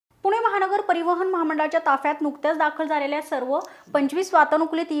परिवहन महामंडळाच्या ताफ्यात नुकत्याच दाखल झालेल्या सर्व 25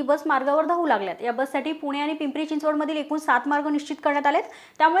 वातानुकूलित ई बस मार्गावर धावू लागल्यात। या बससाठी पुणे आणि पिंपरी चिंचवडमधील एकूण 7 मार्ग निश्चित करण्यात आलेत।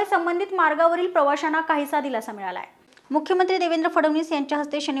 त्यामुळे संबंधित मार्गावरील प्रवाशांना काहीसा दिलासा मिळाला आहे। मुख्यमंत्री देवेंद्र फडणवीस यांच्या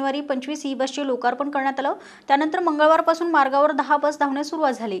हस्ते शनिवारी 25 ई बसचे लोकार्पण करण्यात आलं। त्यानंतर मंगळवारपासून मार्गावर 10 बस धावण्यास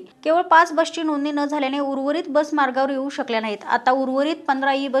सुरुवात झाली। केवळ 5 बसची नोंदणी न झाल्याने उर्वरित बस मार्गावर येऊ शकल्या नाहीत। आता उर्वरित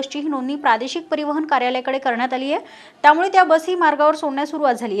 15 ई बसची नोंदणी प्रादेशिक परिवहन कार्यालयाकडे करण्यात आली आहे। त्यामुळे त्या बसही मार्गावर सोडण्यास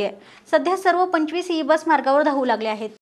सुरुवात झाली आहे। सध्या सर्व 25 ई बस मार्गावर धावू लागल्या आहेत।